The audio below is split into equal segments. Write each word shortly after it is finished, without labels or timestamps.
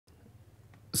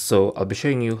So I'll be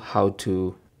showing you how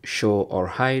to show or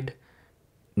hide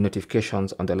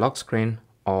notifications on the lock screen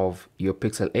of your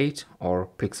Pixel 8 or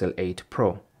Pixel 8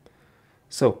 Pro.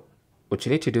 So what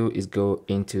you need to do is go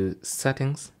into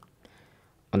settings.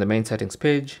 On the main settings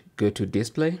page, go to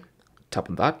display, tap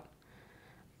on that.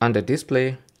 Under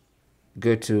display,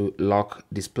 go to lock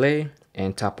display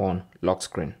and tap on lock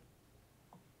screen.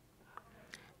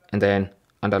 And then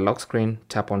under lock screen,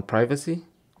 tap on privacy.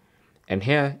 And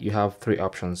here you have three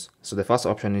options. So the first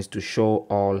option is to show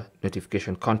all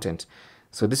notification content.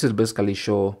 So this will basically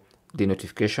show the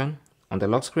notification on the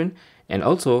lock screen, and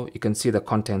also you can see the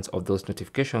contents of those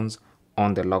notifications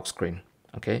on the lock screen,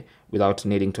 okay, without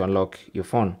needing to unlock your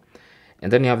phone. And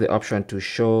then you have the option to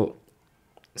show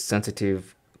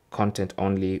sensitive content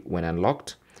only when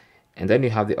unlocked. And then you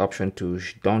have the option to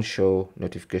don't show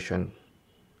notification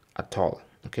at all,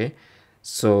 okay.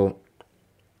 So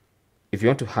if you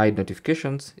want to hide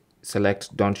notifications,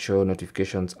 select don't show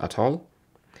notifications at all.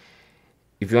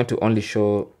 If you want to only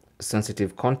show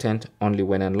sensitive content only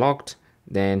when unlocked,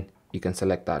 then you can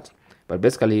select that. But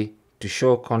basically, to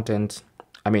show content,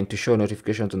 to show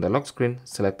notifications on the lock screen,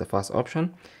 select the first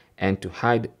option. And to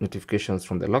hide notifications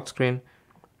from the lock screen,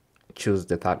 choose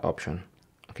the third option,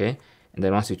 okay. And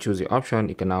then once you choose your option,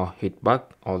 you can now hit back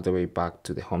all the way back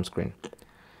to the home screen.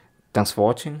 Thanks for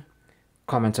watching.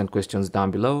 Comments and questions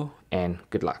down below, and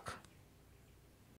good luck.